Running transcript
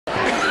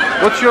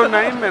What's your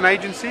name and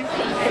agency?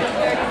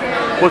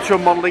 What's your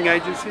modelling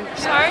agency?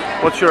 Sorry?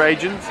 What's your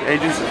agency?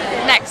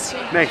 Next.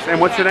 Next. And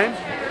what's your name?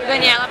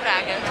 Daniela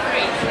Braga.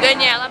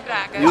 Daniela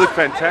Braga. You look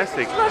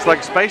fantastic. It's like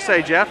a space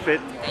age outfit.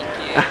 Thank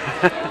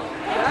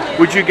you.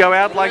 Would you go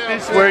out like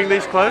this, wearing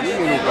these clothes?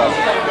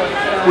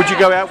 Would you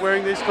go out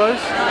wearing these clothes?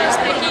 I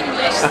speak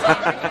English.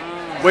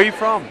 Where are you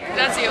from?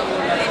 Brazil.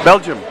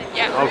 Belgium?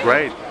 Yeah. Oh,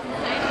 great.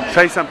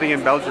 Say something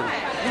in Belgium.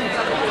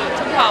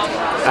 São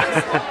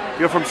Paulo.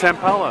 You're from São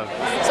Paulo?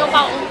 São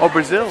Paulo. Oh,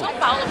 Brazil? São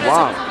Paulo, Brazil.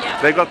 Wow.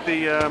 Yeah. They've got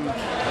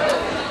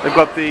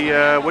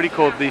the, what do you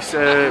call this?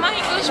 My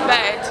English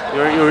bad.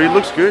 You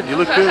looks good. You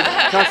look good.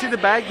 Can I see the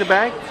bag? The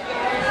bag?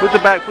 Put the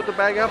bag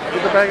up.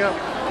 Put the bag up.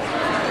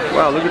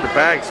 Wow, look at the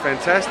bags.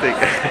 Fantastic.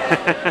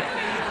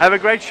 Have a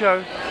great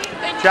show.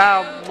 Thank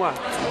Ciao. you.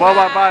 Bye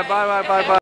bye bye bye bye bye bye.